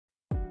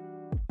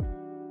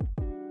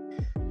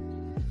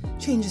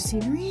Change of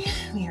scenery.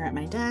 We are at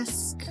my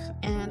desk,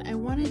 and I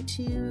wanted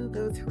to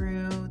go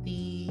through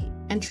the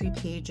entry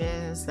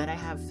pages that I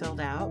have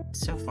filled out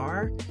so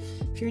far.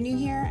 If you're new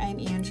here, I'm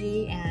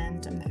Angie,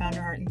 and I'm the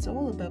founder, heart and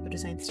soul of Bobo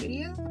Design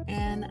Studio,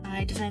 and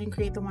I design and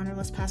create the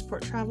Wanderlust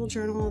Passport travel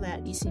journal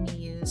that you see me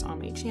use on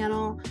my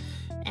channel.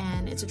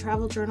 And it's a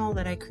travel journal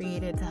that I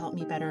created to help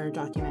me better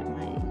document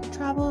my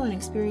travel and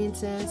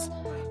experiences.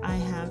 I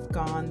have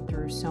gone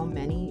through so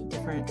many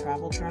different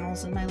travel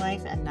journals in my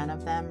life, and none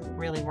of them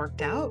really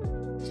worked out.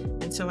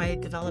 And so I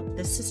developed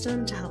this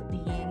system to help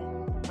me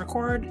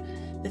record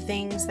the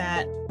things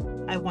that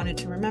I wanted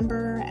to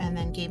remember, and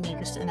then gave me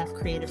just enough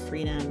creative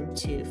freedom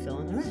to fill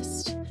in the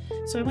rest.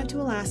 So I went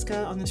to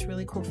Alaska on this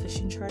really cool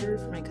fishing charter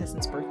for my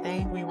cousin's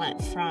birthday. We went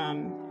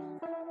from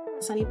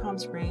sunny Palm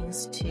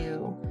Springs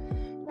to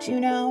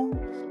Juneau,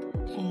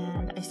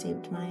 and I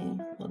saved my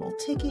little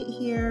ticket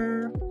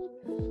here.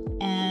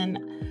 And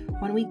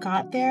when we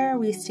got there,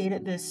 we stayed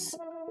at this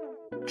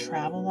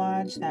travel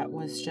lodge that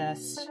was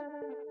just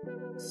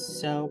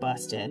so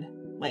busted.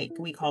 Like,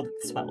 we called it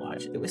the sweat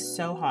lodge. It was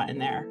so hot in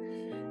there.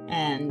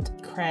 And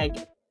Craig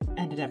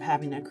ended up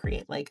having to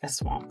create like a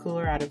swamp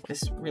cooler out of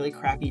this really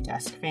crappy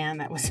desk fan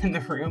that was in the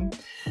room.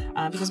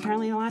 Because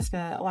apparently in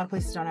Alaska, a lot of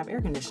places don't have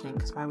air conditioning,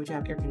 because why would you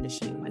have air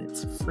conditioning when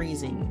it's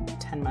freezing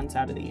 10 months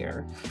out of the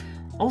year?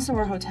 Also,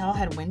 our hotel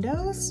had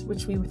windows,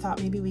 which we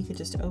thought maybe we could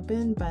just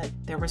open, but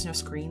there was no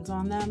screens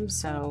on them.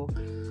 So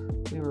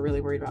we were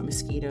really worried about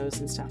mosquitoes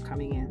and stuff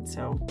coming in.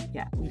 So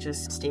yeah, we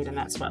just stayed in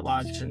that sweat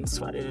lodge and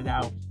sweated it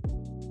out.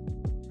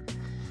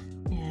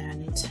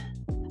 And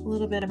a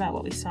little bit about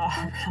what we saw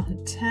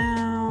around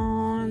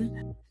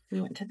town.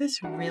 We went to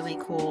this really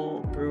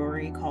cool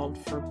brewery called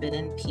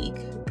Forbidden Peak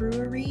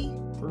Brewery.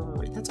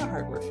 That's a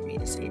hard word for me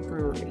to say,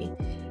 brewery.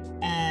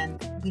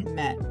 And we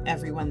met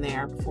everyone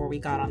there before we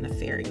got on the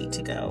ferry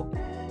to go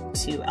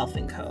to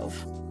Elfin Cove.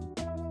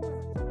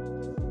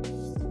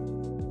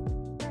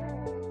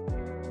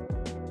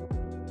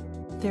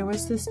 There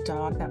was this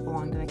dog that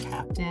belonged to the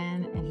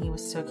captain, and he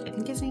was so cute. I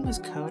think his name was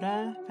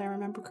Coda, if I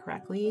remember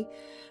correctly,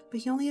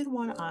 but he only had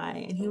one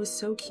eye, and he was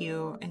so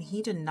cute, and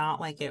he did not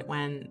like it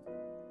when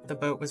the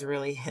boat was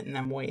really hitting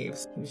them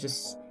waves. He was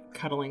just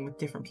cuddling with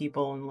different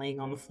people and laying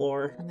on the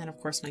floor. And then of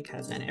course my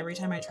cousin. Every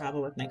time I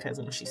travel with my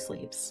cousin, she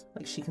sleeps.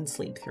 Like, she can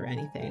sleep through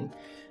anything.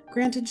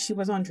 Granted, she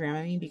was on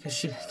Dramamine because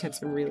she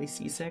gets really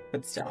seasick,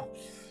 but still,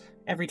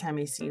 every time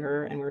I see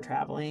her and we're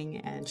traveling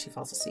and she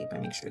falls asleep, I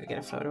make sure to get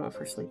a photo of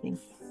her sleeping.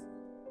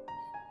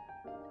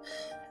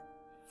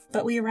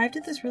 But we arrived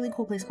at this really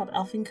cool place called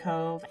Elfin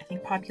Cove. I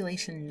think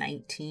population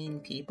 19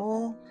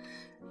 people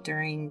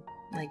during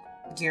like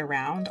year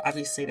round.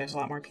 Obviously there's a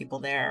lot more people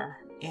there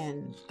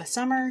in the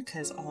summer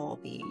because all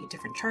the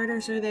different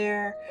charters are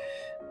there.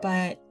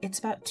 But it's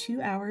about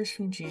 2 hours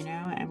from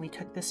Juneau, and we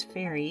took this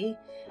ferry.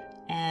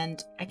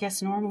 And I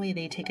guess normally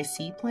they take a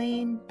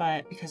seaplane,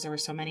 but because there were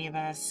so many of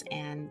us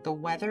and the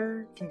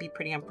weather can be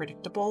pretty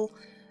unpredictable,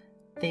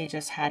 they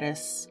just had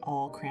us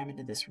all cram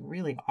into this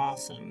really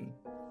awesome,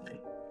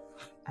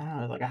 I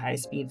don't know, like a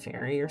high-speed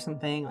ferry or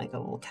something, like a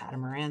little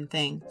catamaran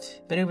thing.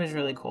 But it was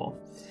really cool.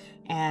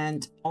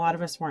 And a lot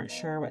of us weren't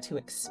sure what to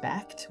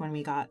expect when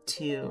we got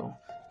to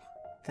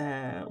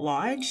the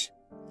lodge.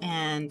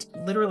 And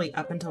literally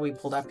up until we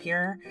pulled up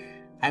here,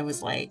 I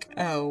was like,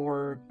 oh,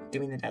 we're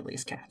doing the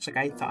deadliest catch. Like,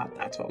 I thought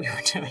that's what we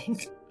were doing.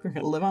 We were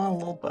going to live on a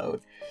little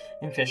boat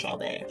and fish all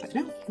day. But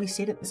no, we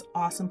stayed at this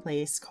awesome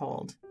place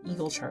called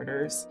Eagle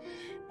Charters.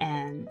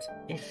 And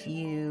if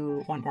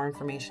you want more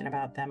information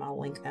about them, I'll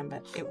link them.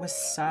 But it was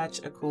such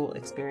a cool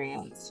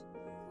experience.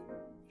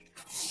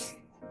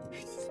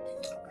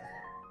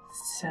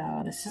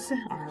 So this is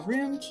our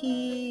room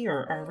key,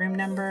 or our room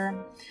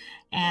number.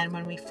 And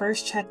when we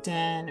first checked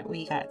in,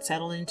 we got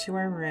settled into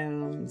our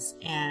rooms.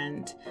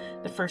 And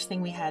the first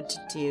thing we had to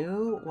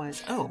do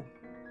was,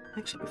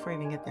 actually, before I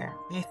even get there,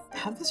 I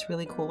have this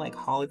really cool like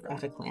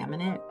holographic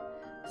laminate.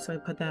 So I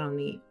put that on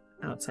the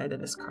outside of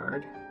this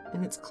card.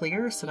 And it's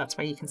clear, so that's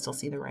why you can still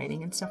see the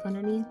writing and stuff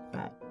underneath.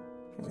 But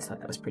I just thought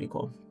that was pretty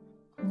cool.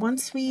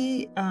 Once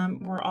we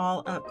were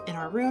all up in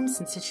our rooms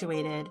and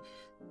situated,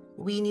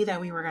 we knew that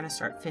we were going to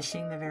start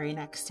fishing the very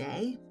next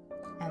day.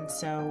 And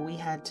so we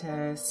had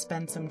to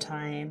spend some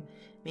time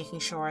making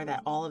sure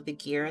that all of the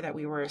gear that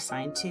we were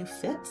assigned to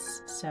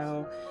fits.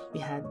 So we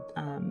had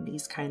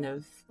these kind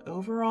of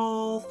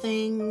overall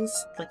things,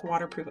 like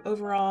waterproof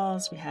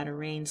overalls. We had a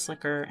rain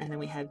slicker, and then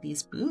we had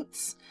these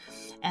boots.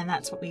 And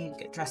that's what we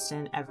get dressed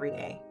in every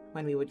day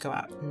when we would go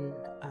out and,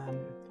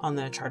 on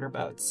the charter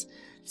boats.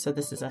 So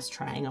this is us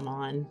trying them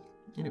on.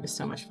 And it was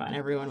so much fun.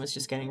 Everyone was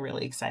just getting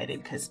really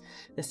excited because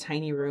this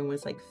tiny room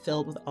was like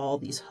filled with all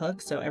these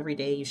hooks. So every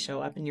day you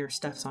show up and your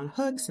stuff's on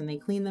hooks, and they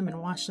clean them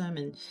and wash them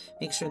and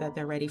make sure that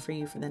they're ready for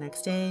you for the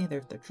next day.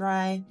 They're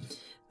dry.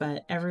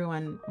 But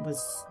everyone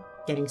was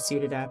getting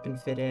suited up and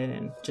fitted,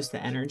 and just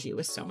the energy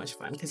was so much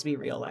fun because we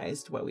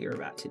realized what we were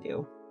about to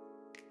do.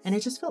 And it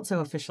just felt so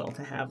official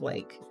to have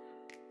like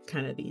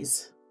kind of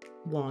these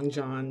long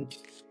john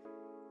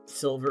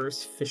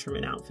silvers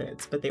fisherman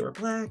outfits, but they were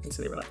black, and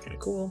so they were like kind of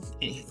cool.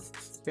 Anyhow,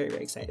 very,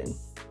 very excited.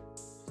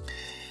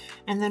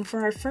 And then for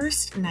our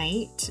first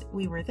night,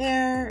 we were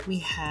there. We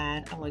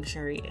had a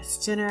luxurious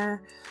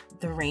dinner.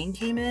 The rain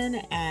came in,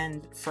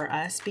 and for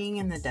us being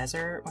in the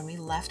desert, when we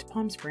left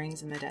Palm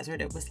Springs in the desert,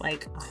 it was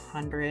like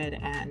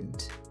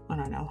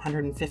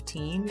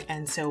 115.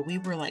 And so we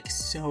were like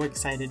so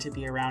excited to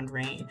be around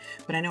rain.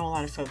 But I know a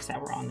lot of folks that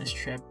were on this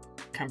trip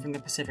come from the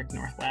Pacific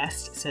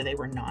Northwest, so they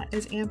were not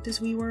as amped as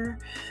we were.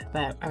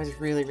 But I was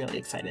really, really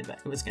excited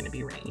that it was going to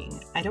be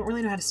raining. I don't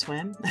really know how to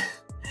swim.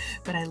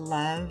 But I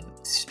love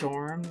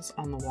storms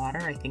on the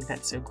water. I think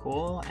that's so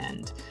cool.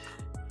 And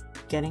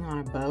getting on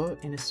a boat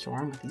in a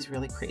storm with these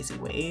really crazy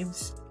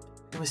waves,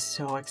 it was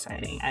so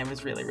exciting. I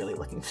was really, really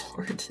looking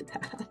forward to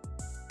that.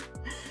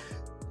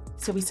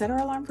 So we set our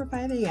alarm for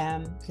 5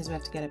 a.m. because we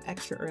have to get up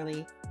extra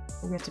early.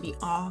 We have to be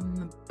on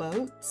the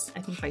boats, I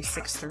think by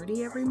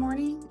 6:30 every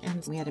morning.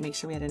 And we had to make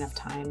sure we had enough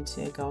time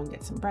to go and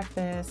get some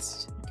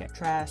breakfast, get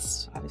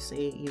dressed,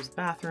 obviously use the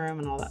bathroom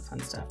and all that fun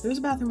stuff. There was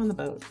a bathroom on the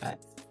boat, but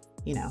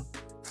you know,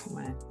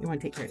 you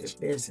want to take care of your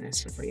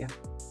business before you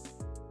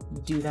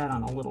do that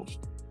on a little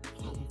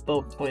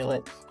boat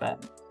toilet.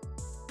 But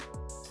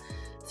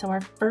so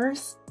our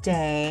first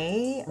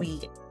day,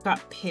 we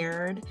got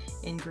paired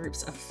in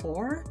groups of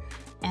 4,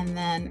 and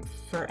then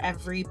for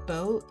every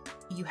boat,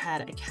 you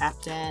had a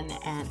captain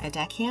and a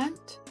deckhand.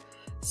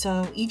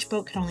 So each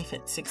boat could only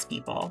fit 6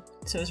 people.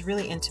 So it was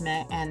really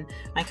intimate, and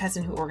my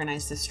cousin who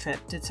organized this trip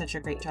did such a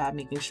great job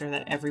making sure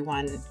that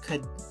everyone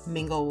could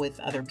mingle with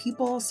other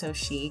people. So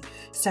she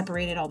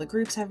separated all the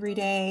groups every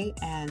day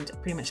and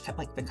pretty much kept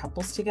like the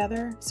couples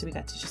together. So we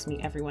got to just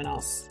meet everyone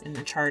else in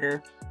the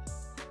charter.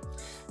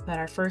 But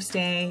our first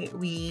day,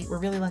 we were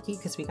really lucky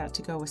because we got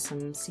to go with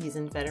some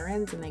seasoned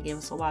veterans, and they gave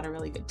us a lot of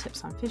really good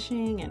tips on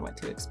fishing and what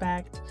to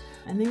expect.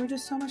 And they were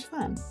just so much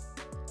fun.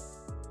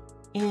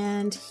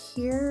 And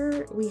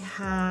here we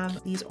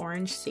have these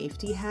orange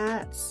safety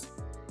hats,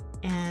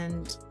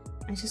 and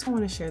I just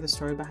want to share the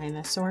story behind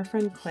this. So our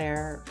friend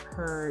Claire,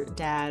 her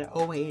dad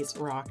always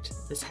rocked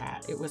this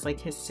hat. It was like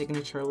his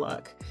signature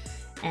look,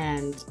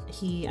 and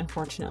he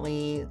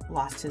unfortunately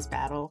lost his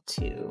battle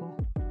to,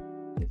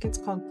 I think it's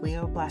called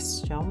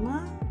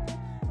glioblastoma.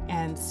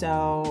 And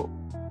so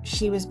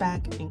she was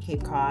back in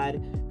Cape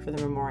Cod for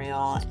the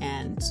memorial,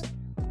 and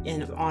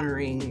in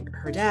honoring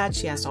her dad,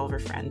 she asked all of her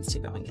friends to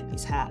go and get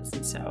these hats.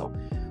 And so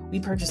we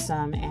purchased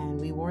some and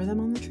we wore them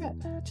on the trip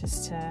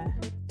just to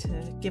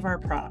give our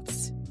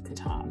props to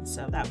Tom.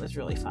 So that was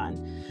really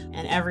fun.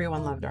 And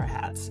everyone loved our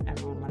hats.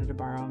 Everyone wanted to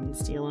borrow them and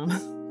steal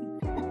them.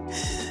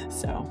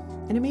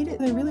 And it made it,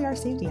 they really are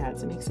safety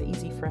hats. It makes it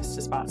easy for us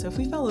to spot. So if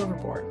we fell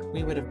overboard,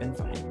 we would have been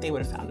fine. They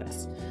would have found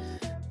us.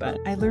 But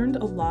I learned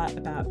a lot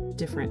about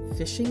different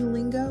fishing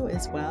lingo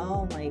as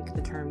well, like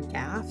the term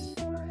gaff.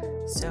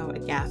 So a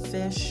gaff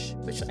fish,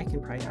 which I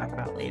can probably talk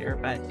about later,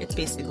 but it's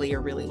basically a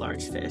really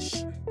large fish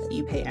that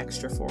you pay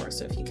extra for.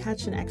 So if you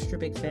catch an extra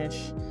big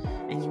fish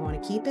and you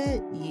want to keep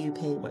it, you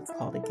pay what's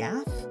called a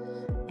gaff.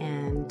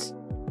 And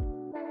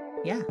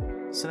yeah,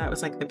 so that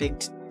was like the big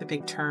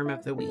term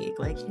of the week.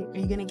 Like, are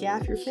you gonna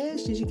gaff your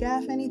fish? Did you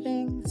gaff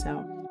anything?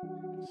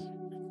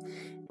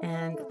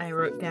 And I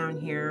wrote down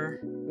here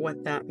what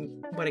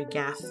a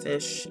gaff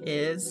fish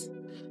is.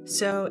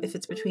 So if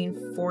it's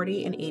between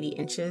 40 and 80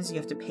 inches, you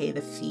have to pay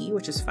the fee,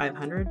 which is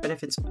 $500. But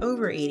if it's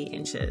over 80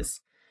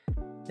 inches,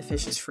 the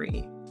fish is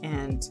free.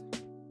 And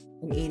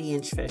an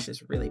 80-inch fish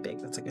is really big.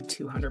 That's like a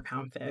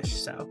 200-pound fish.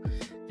 So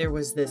there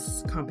was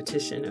this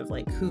competition of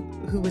like who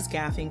was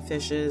gaffing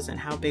fishes and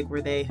how big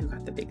were they, who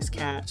got the biggest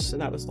catch. So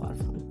that was a lot of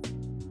fun.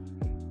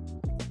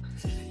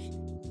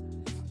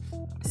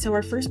 So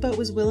our first boat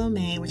was Willow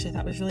May, which I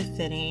thought was really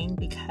fitting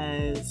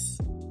because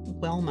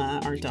Wilma,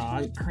 our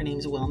dog, her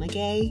name's Wilma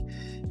Gay,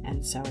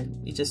 and so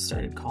we just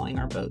started calling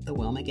our boat the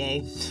Wilma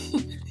Gay.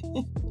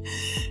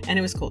 And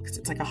it was cool because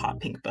it's like a hot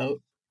pink boat,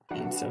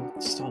 and so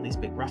just all these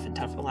big rough and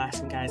tough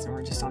Alaskan guys, and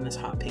we're just on this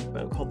hot pink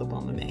boat called the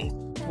Willow May,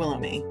 Wilma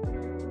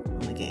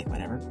Gay,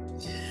 whatever.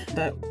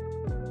 But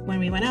when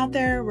we went out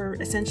there, we're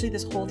essentially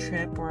this whole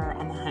trip we're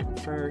on the hunt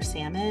for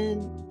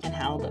salmon and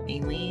halibut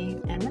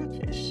mainly, and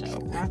rockfish. So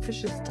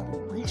rockfish is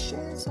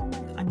delicious. Oh my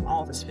God. I mean,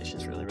 all this fish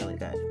is really, really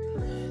good.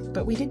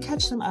 But we did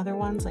catch some other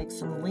ones, like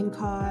some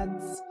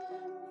lingcods,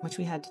 which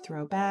we had to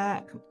throw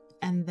back.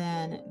 And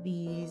then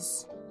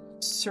these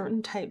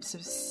certain types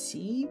of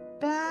sea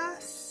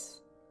bass.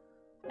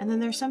 And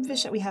then there's some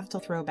fish that we have to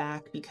throw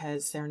back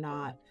because they're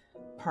not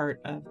part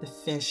of the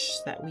fish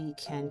that we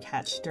can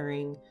catch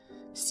during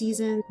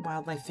season.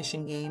 Wildlife Fish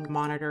and Game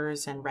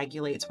monitors and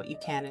regulates what you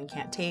can and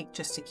can't take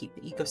just to keep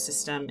the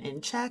ecosystem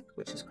in check,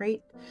 which is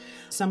great.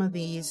 Some of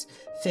these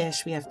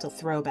fish we have to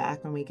throw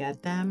back when we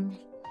get them.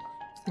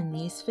 And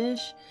these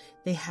fish,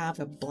 they have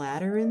a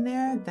bladder in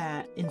there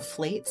that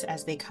inflates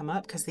as they come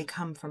up because they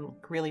come from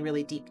really,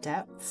 really deep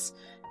depths,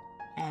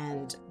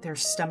 and their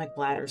stomach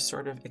bladders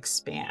sort of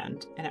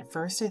expand. And at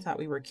first I thought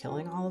we were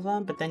killing all of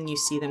them, but then you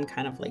see them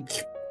kind of like,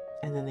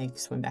 and then they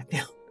swim back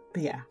down.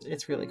 But yeah,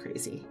 it's really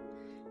crazy.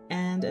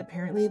 And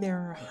apparently there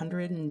are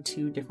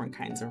 102 different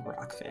kinds of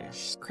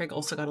rockfish. Craig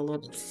also got a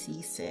little bit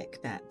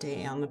seasick that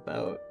day on the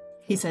boat.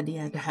 He said he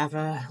had to have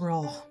a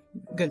real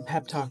good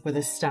pep talk with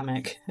his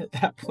stomach at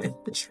that point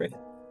in the trip.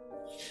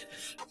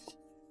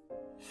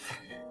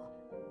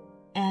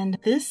 And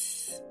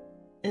this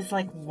is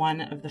like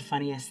one of the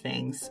funniest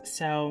things.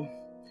 So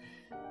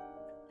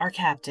our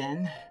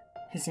captain,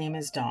 his name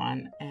is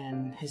Don,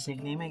 and his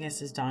nickname, I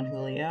guess, is Don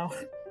Julio.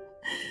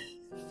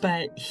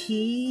 But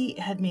he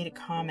had made a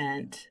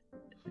comment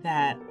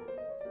that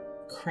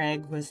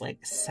Craig was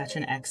like such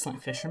an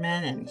excellent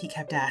fisherman, and he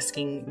kept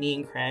asking me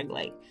and Craig,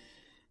 like,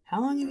 how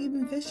long have you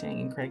been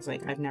fishing? And Craig's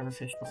like, I've never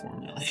fished before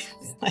in my life.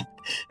 Like,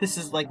 this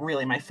is like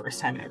really my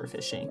first time ever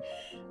fishing.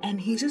 And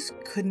he just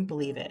couldn't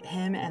believe it,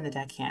 him and the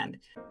deckhand.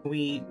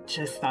 We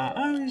just thought,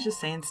 oh, he's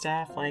just saying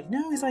stuff. Like,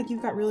 no, he's like,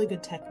 you've got really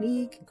good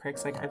technique. And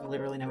Craig's like, I've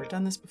literally never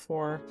done this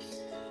before.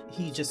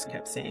 He just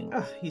kept saying,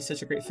 oh, he's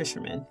such a great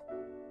fisherman.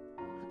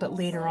 But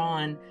later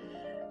on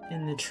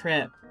in the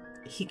trip,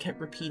 he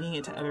kept repeating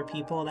it to other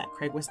people that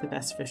Craig was the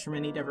best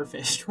fisherman he'd ever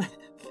fished with.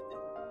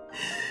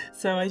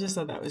 So I just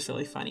thought that was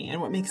really funny.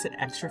 And what makes it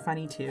extra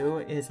funny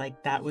too is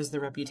like that was the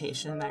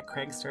reputation that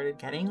Craig started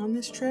getting on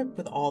this trip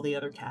with all the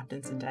other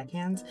captains and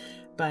deckhands.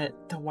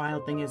 But the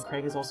wild thing is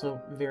Craig is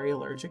also very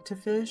allergic to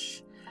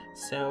fish.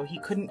 So he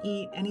couldn't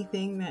eat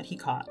anything that he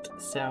caught.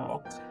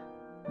 So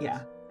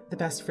yeah, the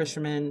best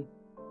fisherman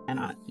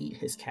cannot eat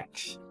his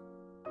catch.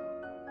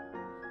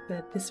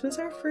 But this was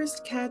our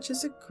first catch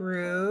as a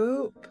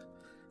group.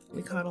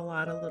 We caught a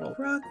lot of little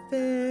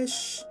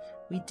rockfish.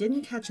 We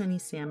didn't catch any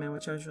salmon,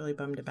 which I was really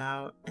bummed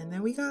about. And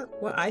then we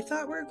got what I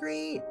thought were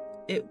great.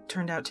 It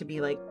turned out to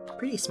be like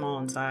pretty small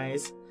in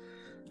size.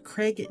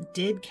 Craig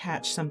did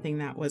catch something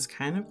that was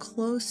kind of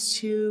close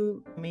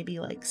to maybe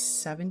like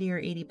 70 or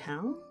 80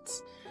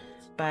 pounds,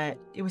 but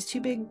it was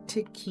too big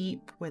to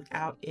keep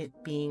without it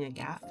being a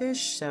gaff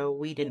fish, so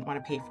we didn't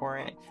want to pay for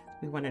it.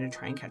 We wanted to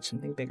try and catch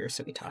something bigger,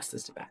 so we tossed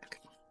this back.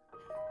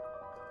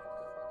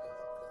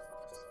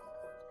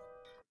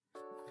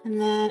 And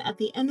then at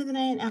the end of the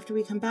night, after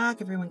we come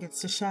back, everyone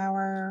gets to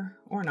shower,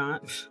 or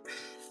not.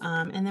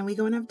 And then we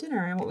go and have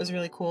dinner. And what was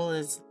really cool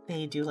is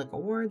they do like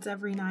awards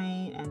every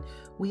night, and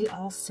we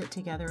all sit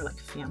together like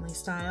family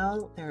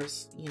style.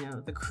 There's,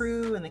 the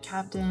crew and the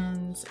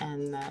captains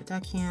and the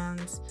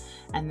deckhands,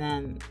 and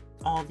then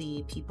all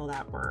the people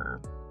that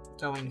were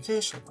going to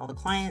fish, like all the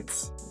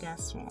clients, I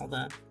guess,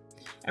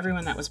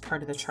 everyone that was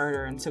part of the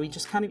charter. And so we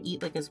just kind of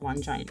eat like as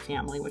one giant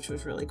family, which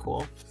was really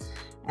cool.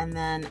 And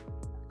then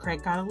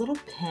Craig got a little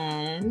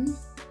pin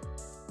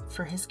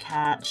for his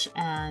catch,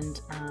 and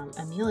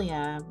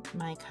Amelia,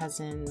 my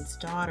cousin's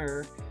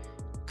daughter,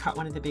 caught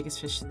one of the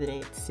biggest fish of the day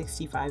at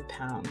 65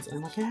 pounds.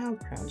 And look at how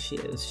proud she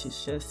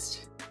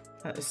is.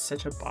 That is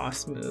such a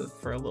boss move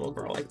for a little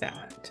girl like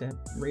that, to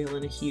reel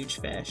in a huge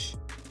fish.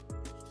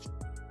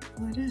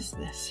 What is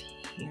this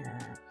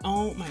here?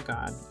 Oh my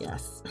God,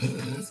 yes.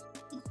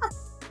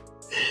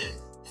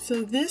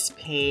 So this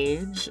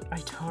page,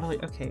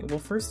 okay, well,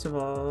 first of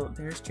all,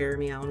 there's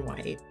Jeremy Allen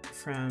White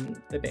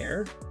from The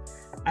Bear.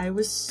 I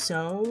was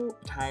so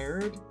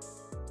tired,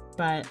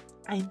 but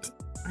I'm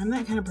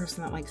that kind of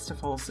person that likes to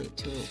fall asleep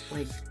to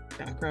like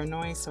background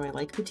noise, so I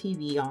like the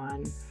TV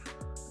on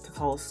to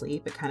fall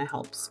asleep. It kind of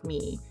helps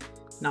me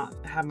not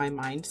have my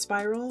mind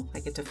spiral.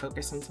 I get to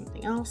focus on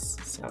something else,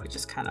 so I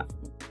just kind of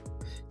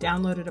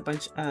downloaded a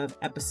bunch of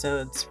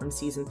episodes from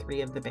season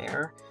 3 of The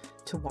Bear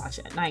to watch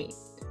at night.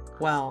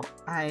 Well,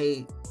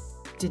 I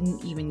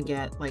didn't even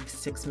get like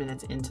 6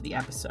 minutes into the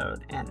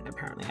episode, and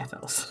apparently I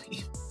fell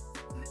asleep.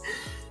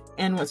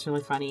 And what's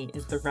really funny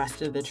is the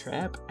rest of the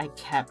trip, I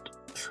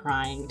kept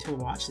trying to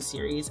watch the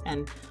series,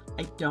 and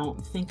I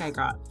don't think I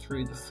got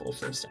through the full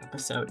first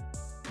episode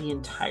the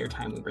entire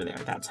time we were there.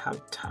 That's how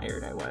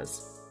tired I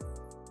was.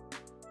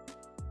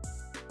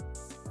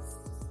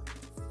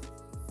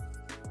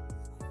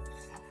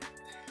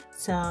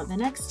 So the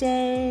next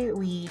day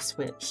we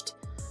switched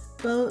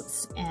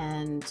boats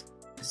and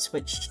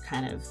switched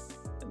kind of,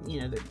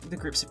 the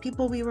groups of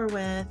people we were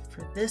with.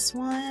 For this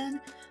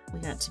one, we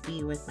got to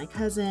be with my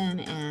cousin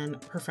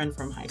and her friend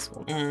from high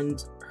school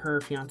and her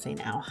fiance,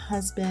 now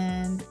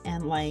husband.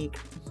 And like,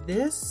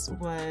 this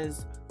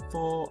was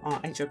full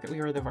on. I joke that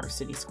we were the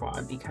varsity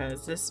squad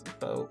because this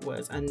boat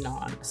was a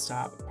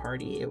non-stop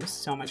party. It was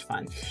so much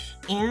fun.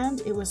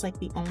 And it was like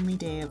the only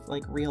day of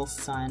like real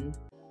sun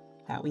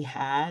that we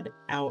had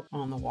out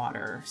on the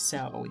water.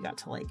 So we got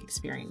to like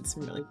experience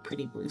some really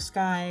pretty blue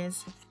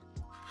skies.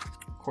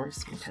 Of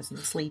course, my cousin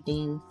was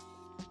sleeping.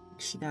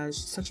 She does.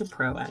 She's such a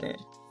pro at it.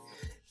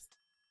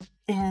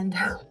 And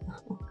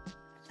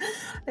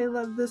I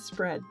love this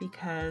spread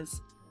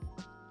because,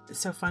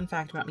 so fun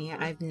fact about me,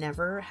 I've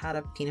never had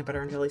a peanut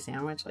butter and jelly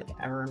sandwich like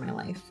ever in my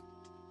life.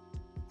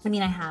 I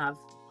mean, I have,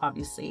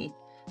 obviously,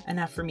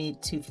 enough for me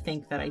to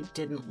think that I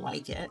didn't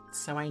like it,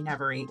 so I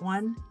never ate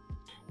one.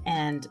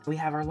 And we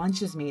have our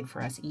lunches made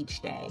for us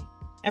each day.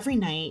 Every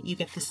night you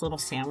get this little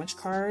sandwich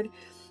card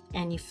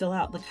and you fill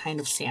out the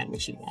kind of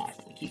sandwich you want.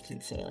 Like you can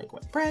say like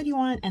what bread you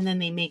want, and then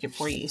they make it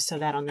for you so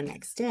that on the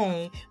next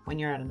day when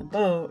you're out on the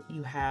boat,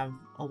 you have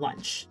a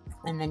lunch.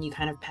 And then you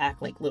kind of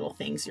pack like little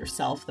things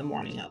yourself the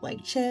morning of,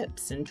 like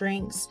chips and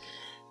drinks.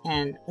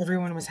 and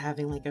everyone was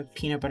having like a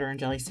peanut butter and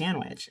jelly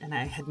sandwich, and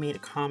I had made a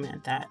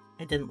comment that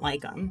I didn't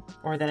like them,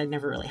 or that I'd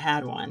never really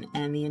had one,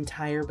 and the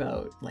entire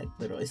boat like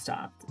literally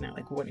stopped, and they're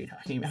like, what are you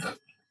talking about?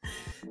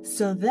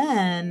 So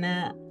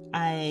then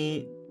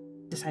I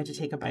decided to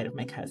take a bite of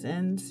my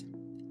cousin's,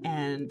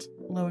 and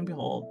lo and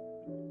behold,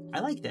 I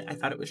liked it. I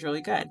thought it was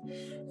really good.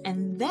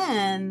 And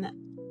then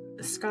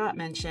Scott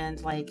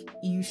mentioned, like,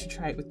 you should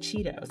try it with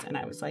Cheetos. And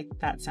I was like,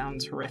 that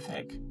sounds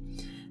horrific.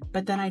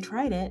 But then I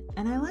tried it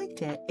and I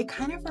liked it. It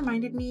kind of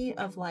reminded me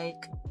of like,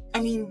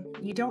 I mean,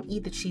 you don't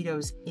eat the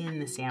Cheetos in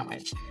the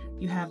sandwich.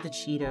 You have the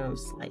Cheetos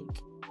like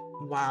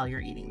while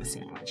you're eating the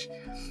sandwich.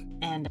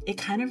 And it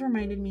kind of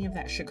reminded me of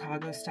that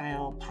Chicago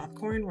style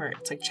popcorn where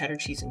it's like cheddar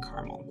cheese and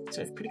caramel.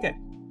 So it's pretty good.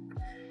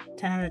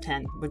 10 out of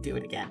 10 would do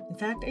it again. In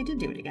fact, I did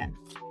do it again.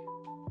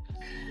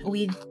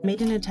 We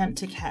made an attempt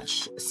to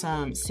catch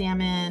some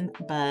salmon,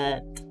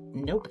 but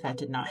nope, that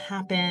did not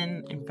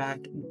happen. In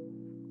fact,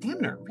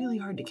 salmon are really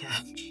hard to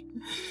catch.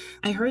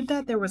 I heard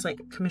that there was like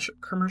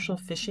commercial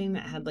fishing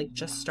that had like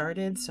just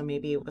started, so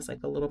maybe it was like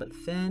a little bit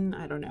thin.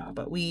 I don't know,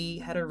 but we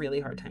had a really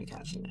hard time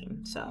catching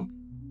them. So,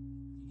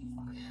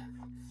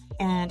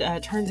 and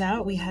turns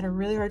out we had a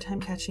really hard time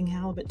catching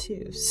halibut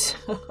too.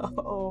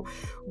 So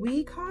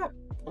we caught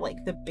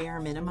like the bare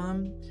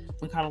minimum.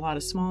 We caught a lot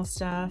of small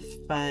stuff,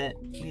 but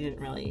we didn't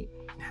really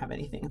have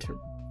anything to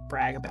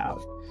brag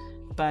about.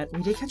 But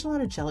we did catch a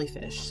lot of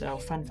jellyfish. So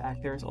fun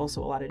fact, there's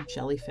also a lot of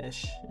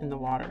jellyfish in the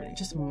water, and it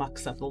just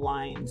mucks up the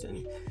lines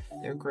and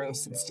they're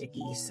gross and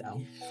sticky.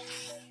 So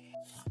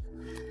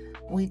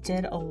we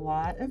did a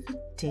lot of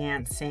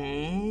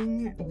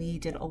dancing. We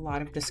did a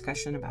lot of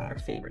discussion about our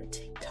favorite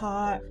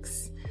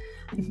TikToks.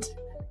 And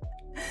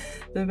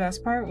the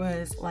best part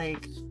was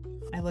like,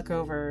 I look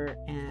over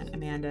and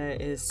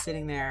Amanda is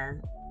sitting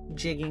there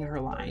jigging her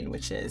line,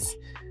 which is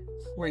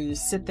where you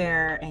sit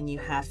there and you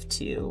have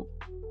to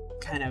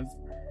kind of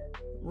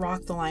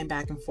rock the line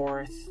back and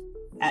forth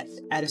at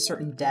a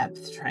certain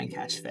depth to try and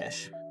catch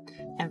fish.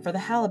 And for the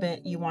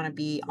halibut, you want to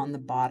be on the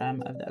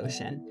bottom of the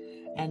ocean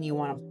and you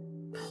want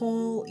to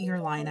pull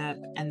your line up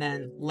and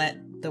then let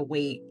the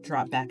weight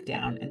drop back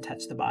down and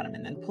touch the bottom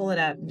and then pull it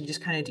up. And you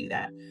just kind of do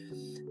that.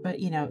 But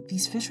you know,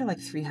 these fish are like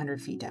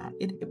 300 feet down.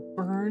 It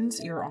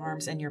burns your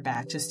arms and your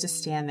back just to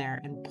stand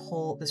there and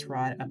pull this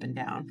rod up and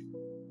down.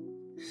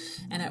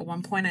 And at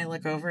one point I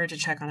look over to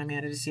check on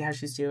Amanda to see how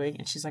she's doing.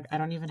 And she's like, I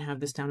don't even have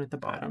this down at the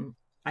bottom.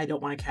 I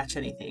don't want to catch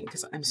anything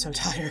because I'm so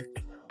tired.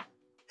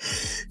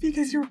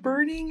 Because you're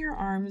burning your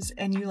arms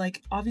and you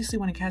like obviously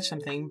want to catch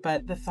something,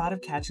 but the thought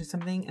of catching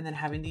something and then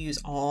having to use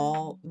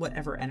all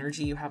whatever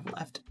energy you have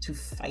left to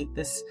fight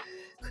this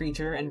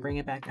creature and bring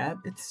it back up,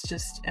 it's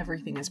just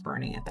everything is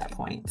burning at that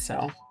point.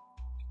 So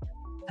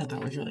I thought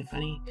that was really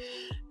funny.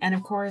 And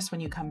of course,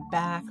 when you come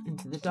back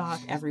into the dock,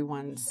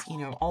 everyone's, you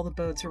know, all the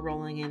boats are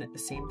rolling in at the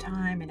same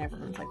time and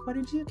everyone's like, what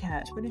did you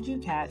catch? What did you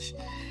catch?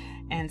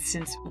 And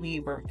since we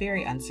were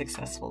very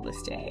unsuccessful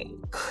this day,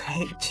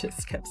 Craig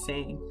just kept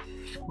saying,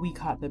 we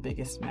caught the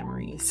biggest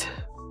memories.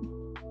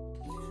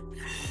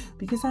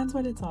 Because that's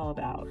what it's all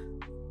about.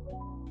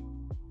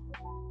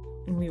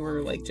 And we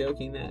were like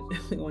joking that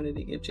we wanted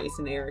to give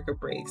Jason and Eric a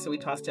break, so we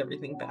tossed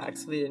everything back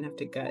so they didn't have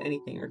to gut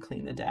anything or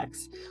clean the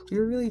decks. We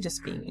were really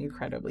just being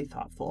incredibly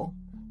thoughtful.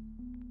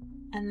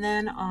 And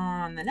then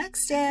on the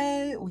next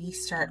day, we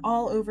start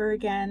all over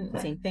again.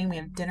 Same thing, we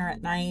have dinner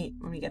at night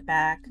when we get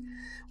back,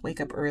 wake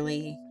up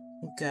early,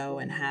 go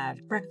and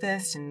have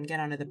breakfast and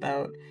get onto the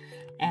boat.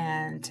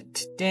 And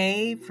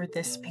today for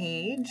this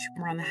page,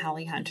 we're on the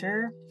Howley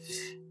Hunter.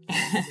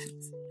 And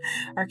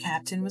our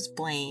captain was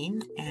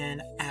Blaine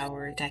and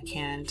our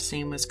deckhand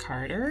name was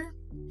Carter.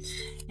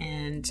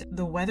 And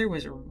the weather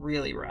was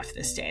really rough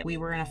this day. We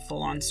were in a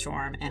full-on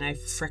storm and I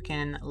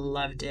frickin'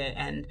 loved it.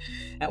 And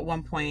at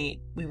one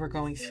point we were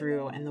going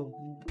through and the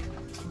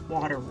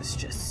water was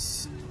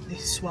just, the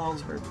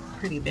swells were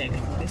pretty big.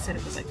 They said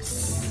it was like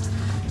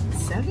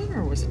 7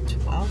 or was it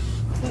 12?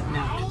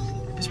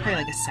 No, it was probably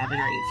like a 7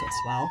 or 8 foot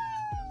swell.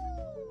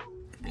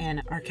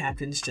 And our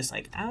captain's just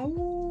like,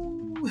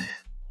 ow.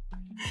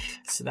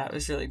 So that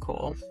was really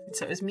cool.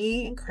 So it was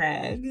me and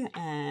Craig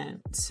and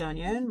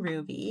Sonia and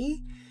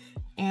Ruby.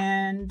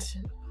 And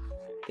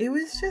it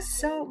was just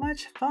so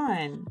much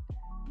fun.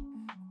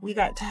 We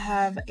got to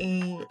have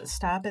a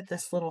stop at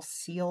this little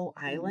seal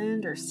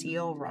island or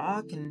seal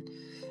rock. And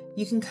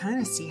you can kind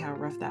of see how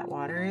rough that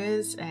water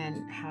is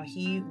and how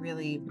he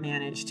really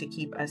managed to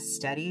keep us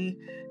steady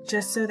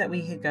just so that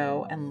we could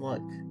go and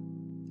look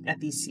at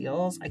these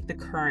seals. Like the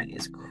current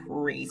is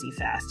crazy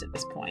fast at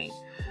this point.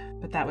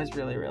 But that was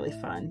really, really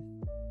fun.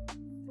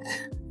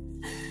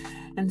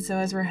 And so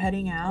as we're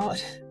heading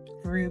out,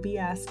 Ruby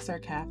asks our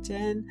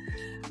captain,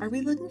 are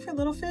we looking for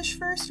little fish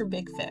first or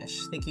big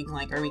fish? Thinking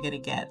like, are we going to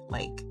get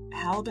like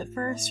halibut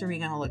first or are we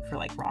going to look for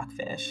like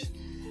rockfish?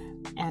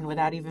 And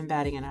without even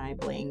batting an eye,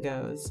 Blaine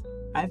goes,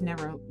 I've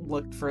never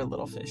looked for a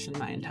little fish in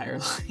my entire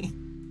life.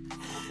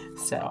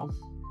 So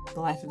the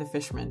life of the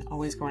fisherman,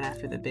 always going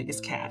after the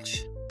biggest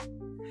catch.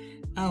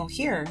 Oh,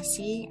 here,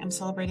 see, I'm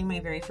celebrating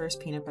my very first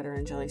peanut butter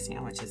and jelly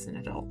sandwich as an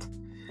adult.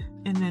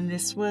 And then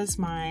this was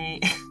my,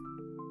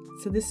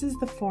 so this is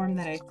the form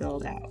that I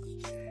filled out.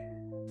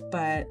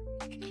 But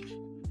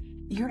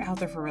you're out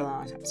there for a really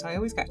long time. So I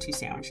always got 2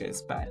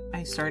 sandwiches, but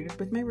I started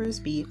with my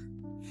roast beef.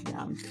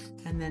 Yum.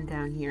 And then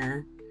down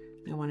here,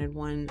 I wanted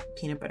 1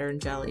 peanut butter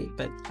and jelly,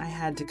 but I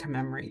had to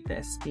commemorate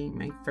this being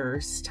my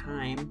first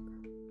time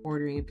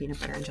ordering a peanut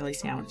butter and jelly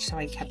sandwich. So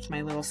I kept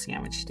my little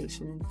sandwich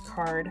station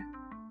card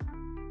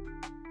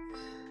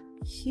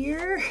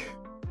here.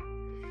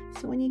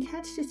 So when you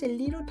catch just a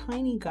little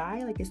tiny guy,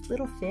 like this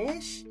little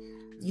fish,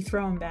 you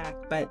throw him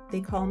back, but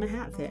they call him a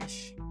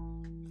hatfish.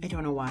 I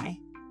don't know why,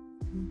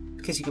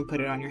 because you can put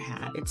it on your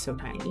hat. It's so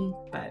tiny,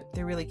 but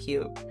they're really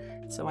cute.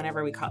 So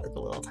whenever we caught like the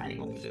little tiny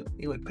ones,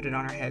 we would put it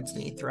on our heads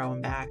and you throw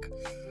them back.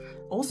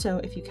 Also,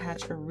 if you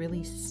catch a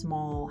really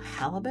small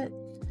halibut,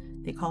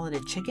 they call it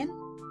a chicken.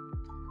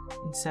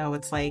 And so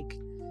it's like,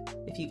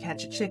 if you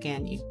catch a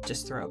chicken, you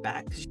just throw it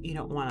back because you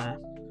don't want to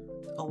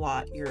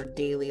allot your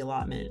daily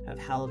allotment of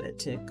halibut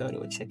to go to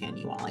a chicken.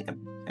 You want like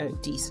a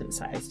decent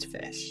sized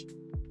fish.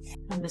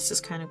 And this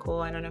is kind of cool.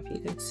 I don't know if you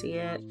can see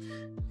it,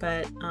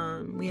 but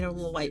we had a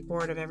little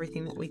whiteboard of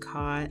everything that we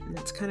caught, and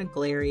it's kind of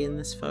glary in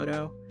this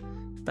photo,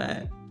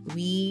 but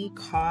we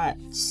caught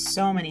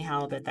so many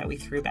halibut that we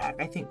threw back.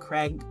 I think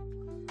Craig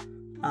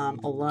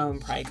alone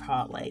probably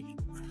caught like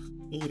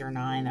 8 or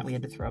 9 that we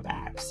had to throw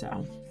back.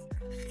 So,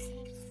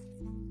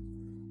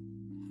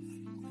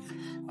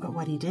 but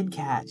what he did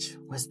catch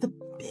was the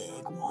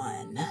big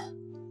one.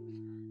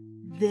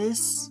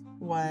 This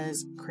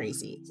was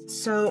crazy.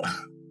 So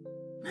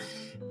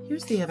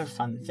here's the other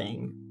fun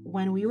thing.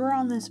 When we were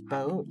on this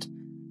boat,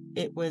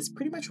 it was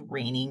pretty much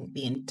raining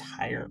the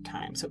entire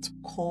time. So it's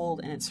cold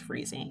and it's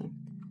freezing.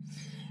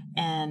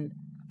 And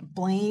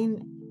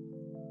Blaine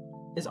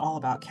is all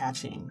about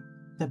catching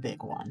the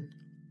big one.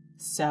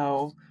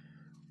 So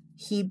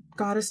he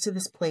got us to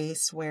this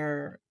place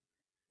where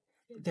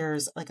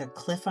there's like a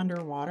cliff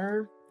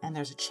underwater and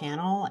there's a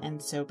channel.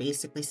 And so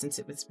basically, since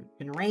it was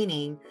been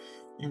raining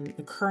and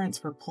the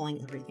currents were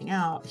pulling everything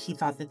out, he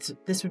thought that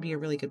this would be a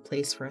really good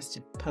place for us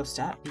to post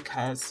up,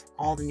 because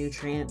all the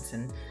nutrients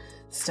and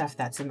stuff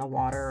that's in the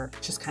water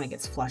just kind of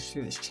gets flushed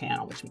through this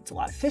channel, which means a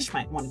lot of fish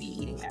might want to be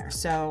eating there.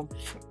 So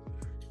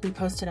we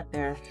posted up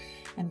there,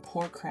 and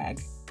poor Craig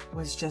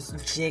was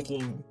just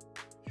jigging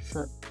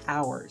for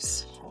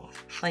hours,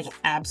 like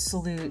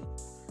absolute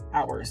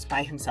hours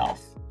by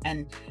himself.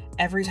 And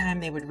every time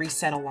they would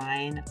reset a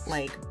line,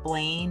 like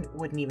Blaine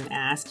wouldn't even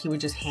ask. He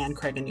would just hand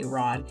Craig a new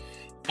rod.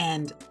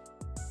 And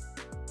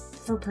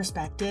for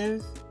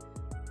perspective,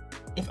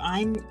 if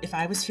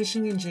I was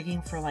fishing and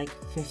jigging for like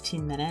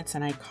 15 minutes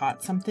and I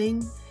caught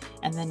something,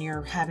 and then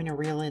you're having to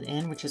reel it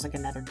in, which is like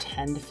another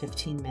 10 to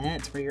 15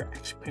 minutes where you're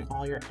actually putting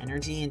all your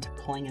energy into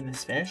pulling in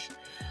this fish,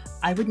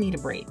 I would need a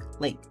break.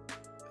 Like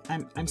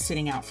I'm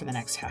sitting out for the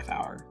next half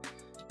hour,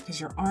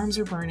 because your arms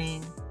are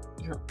burning,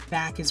 your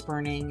back is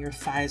burning, your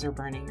thighs are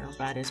burning, your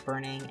butt is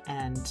burning.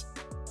 And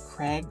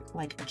Craig,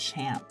 like a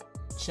champ,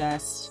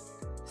 just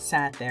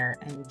sat there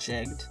and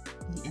jigged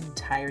the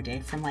entire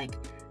day from like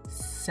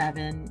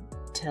 7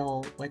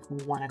 till like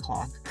 1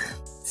 o'clock.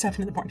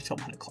 7 in the morning till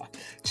 1 o'clock,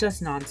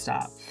 just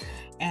nonstop.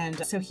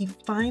 And so he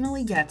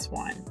finally gets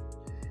one.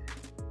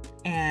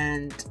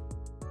 And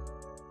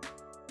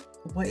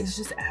what is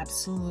just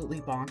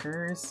absolutely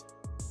bonkers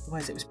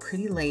was it was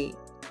pretty late.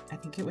 I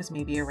think it was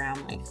maybe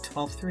around like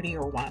 12:30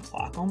 or 1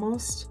 o'clock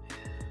almost.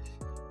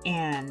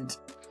 And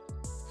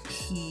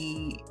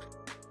he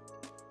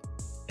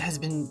has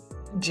been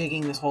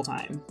jigging this whole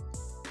time,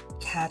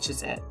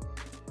 catches it,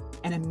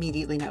 and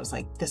immediately knows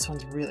like this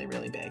one's really,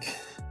 really big.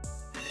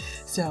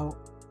 So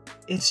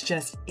it's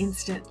just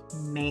instant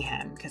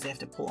mayhem, because they have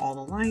to pull all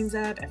the lines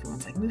up.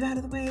 Everyone's like, move out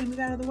of the way, move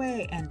out of the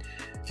way. And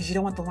because you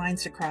don't want the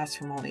lines to cross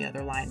from all the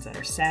other lines that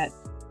are set.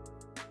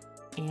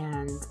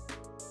 And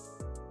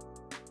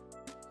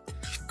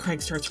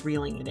Craig starts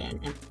reeling it in,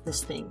 and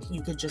this thing,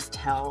 you could just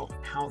tell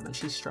how much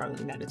he's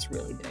struggling, that it's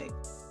really big.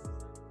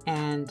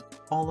 And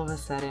all of a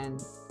sudden,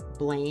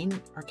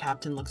 Blaine, our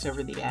captain, looks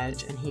over the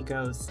edge and he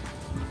goes,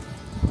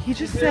 he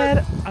just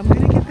said, I'm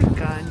gonna get the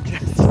gun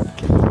just in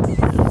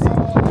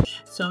case.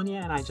 Sonia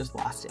and I just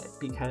lost it,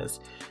 because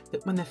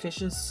when the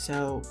fish is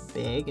so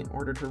big, in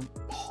order to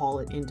haul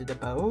it into the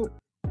boat,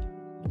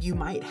 you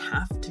might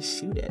have to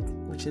shoot it,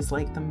 which is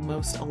like the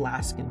most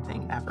Alaskan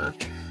thing ever.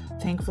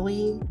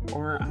 Thankfully,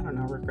 or I don't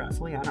know,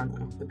 regretfully, I don't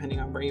know, depending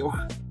on where you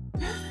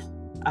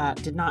are,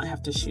 did not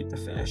have to shoot the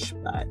fish,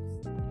 but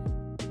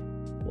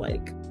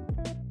like,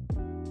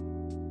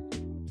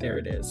 there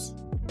it is.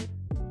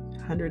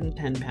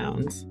 110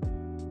 pounds.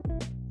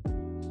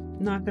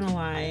 Not gonna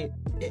lie,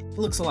 it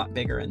looks a lot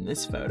bigger in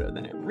this photo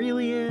than it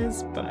really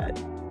is,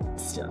 but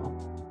still,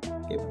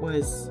 it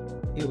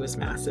was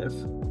massive,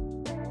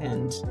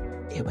 and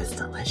it was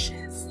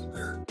delicious.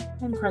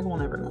 And Craig will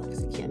never know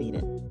because he can't eat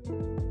it.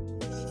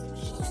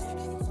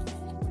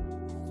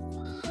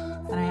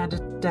 And I had to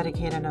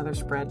dedicate another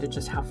spread to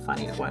just how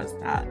funny it was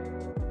that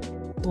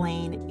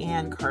Blaine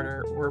and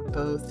Carter were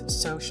both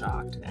so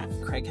shocked that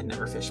Craig had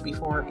never fished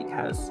before,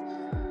 because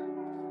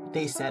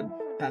they said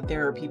that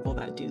there are people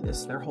that do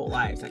this their whole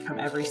lives, that come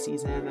every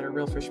season, that are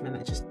real fishermen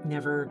that just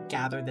never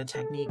gather the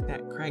technique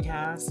that Craig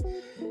has.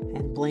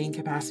 And Blaine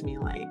kept asking me,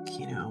 like,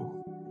 you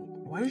know,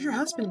 what does your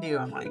husband do?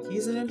 I'm like,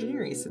 he's an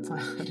engineer. He sits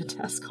at a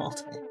desk all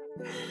day.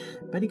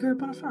 But he grew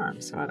up on a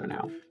farm, so I don't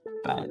know.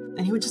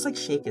 And he would just like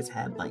shake his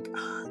head like,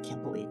 oh, I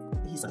can't believe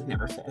he's like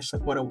never fished.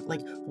 Like what a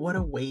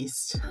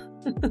waste.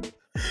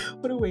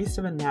 What a waste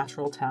of a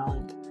natural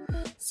talent.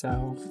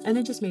 So, and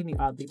it just made me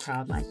oddly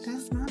proud, like,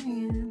 that's my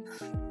man.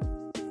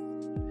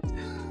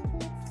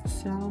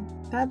 So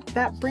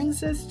that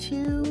brings us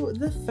to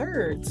the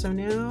third. So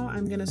now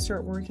I'm gonna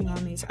start working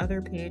on these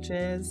other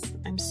pages.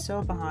 I'm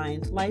so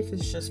behind. Life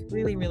is just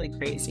really, really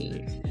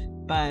crazy,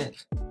 but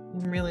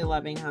I'm really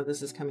loving how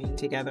this is coming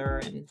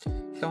together and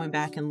going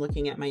back and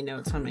looking at my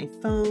notes on my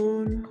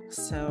phone.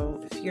 So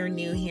if you're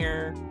new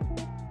here,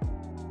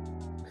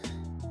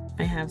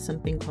 I have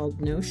something called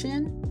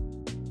Notion,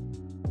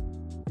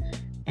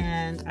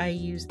 and I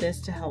use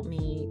this to help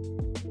me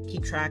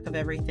keep track of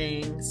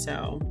everything.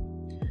 So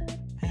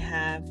I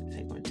have, if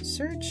I go into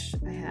search,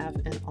 I have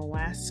an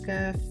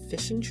Alaska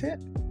fishing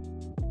trip.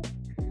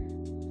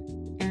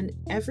 And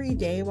every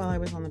day while I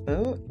was on the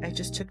boat, I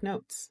just took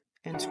notes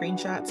and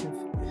screenshots of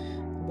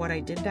what I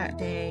did that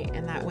day.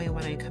 And that way,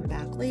 when I come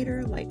back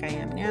later, like I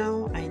am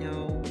now, I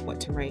know what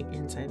to write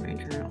inside my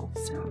journal.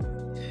 So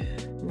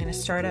I'm going to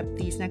start up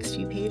these next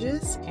few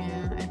pages,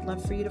 and I'd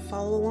love for you to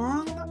follow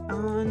along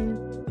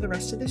on the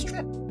rest of this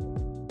trip.